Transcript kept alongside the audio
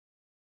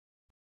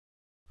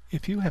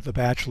If you have a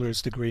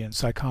bachelor's degree in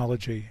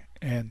psychology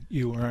and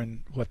you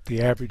earn what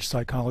the average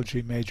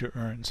psychology major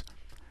earns,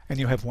 and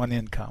you have one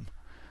income,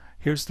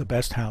 here's the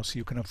best house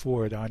you can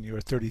afford on your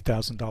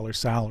 $30,000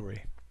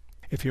 salary.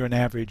 If you're an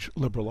average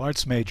liberal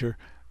arts major,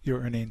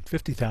 you're earning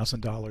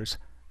 $50,000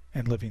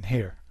 and living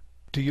here.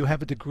 Do you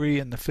have a degree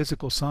in the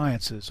physical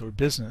sciences or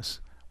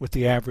business with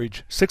the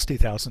average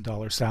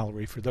 $60,000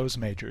 salary for those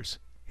majors?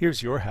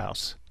 Here's your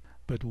house.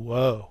 But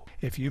whoa,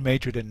 if you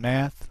majored in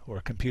math or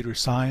computer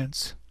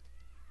science,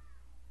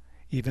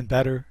 even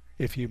better,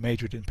 if you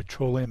majored in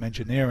petroleum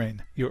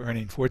engineering, you're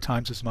earning 4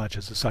 times as much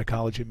as a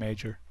psychology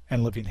major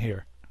and living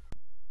here.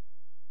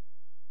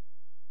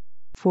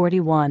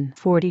 41,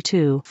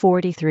 42,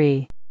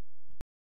 43.